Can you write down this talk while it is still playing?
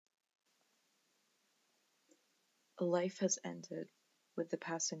A life has ended with the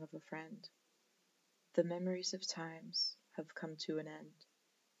passing of a friend. The memories of times have come to an end.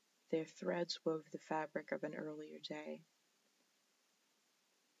 Their threads wove the fabric of an earlier day.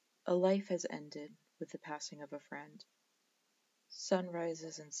 A life has ended with the passing of a friend.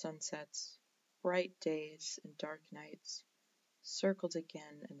 Sunrises and sunsets, bright days and dark nights, circled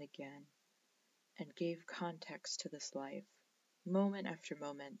again and again, and gave context to this life. Moment after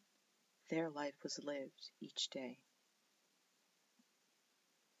moment, their life was lived each day.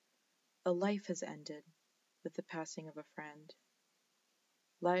 A life has ended with the passing of a friend.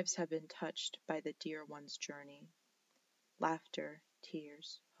 Lives have been touched by the dear one's journey. Laughter,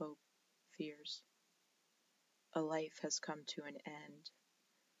 tears, hope, fears. A life has come to an end.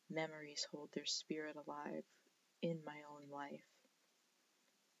 Memories hold their spirit alive in my own life.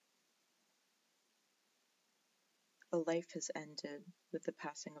 A life has ended with the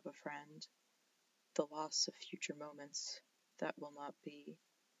passing of a friend, the loss of future moments that will not be.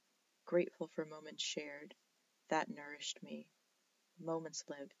 Grateful for moments shared that nourished me, moments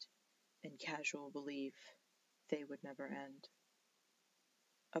lived in casual belief they would never end.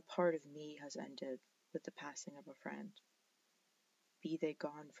 A part of me has ended with the passing of a friend. Be they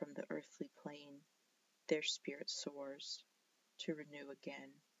gone from the earthly plane, their spirit soars to renew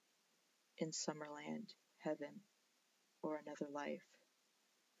again in summerland, heaven, or another life.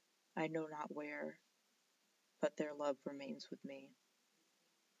 I know not where, but their love remains with me.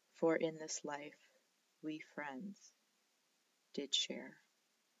 For in this life we friends did share.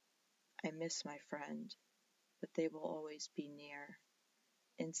 I miss my friend, but they will always be near,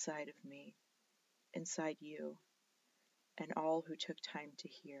 inside of me, inside you, and all who took time to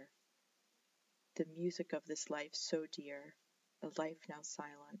hear. The music of this life so dear, a life now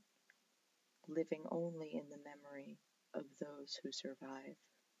silent, living only in the memory of those who survive.